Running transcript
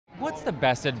What's the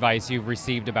best advice you've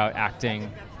received about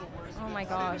acting? Oh my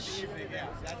gosh.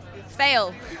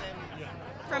 Fail.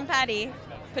 From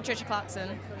Patricia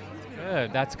Clarkson.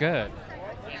 Good, that's good.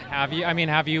 How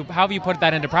have you put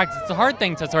that into practice? It's a hard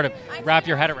thing to sort of wrap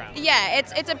your head around. Yeah,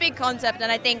 it's a big concept,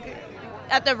 and I think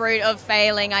at the root of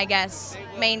failing, I guess,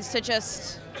 means to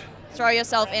just throw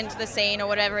yourself into the scene or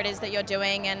whatever it is that you're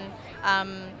doing, and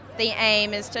the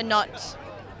aim is to not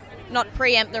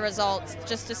preempt the results,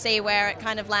 just to see where it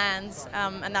kind of lands,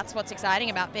 and that's what's exciting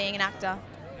about being an actor.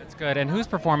 That's good. And whose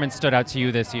performance stood out to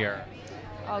you this year?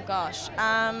 Oh gosh,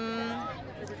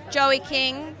 Joey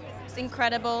King is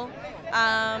incredible.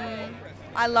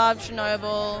 I love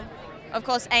Chernobyl. Of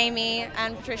course, Amy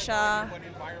and Patricia,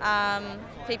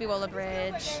 Phoebe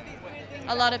Waller-Bridge,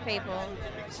 a lot of people.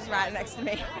 She's right next to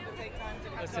me.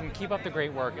 Listen, keep up the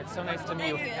great work. It's so nice to meet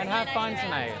you. And have fun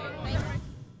tonight.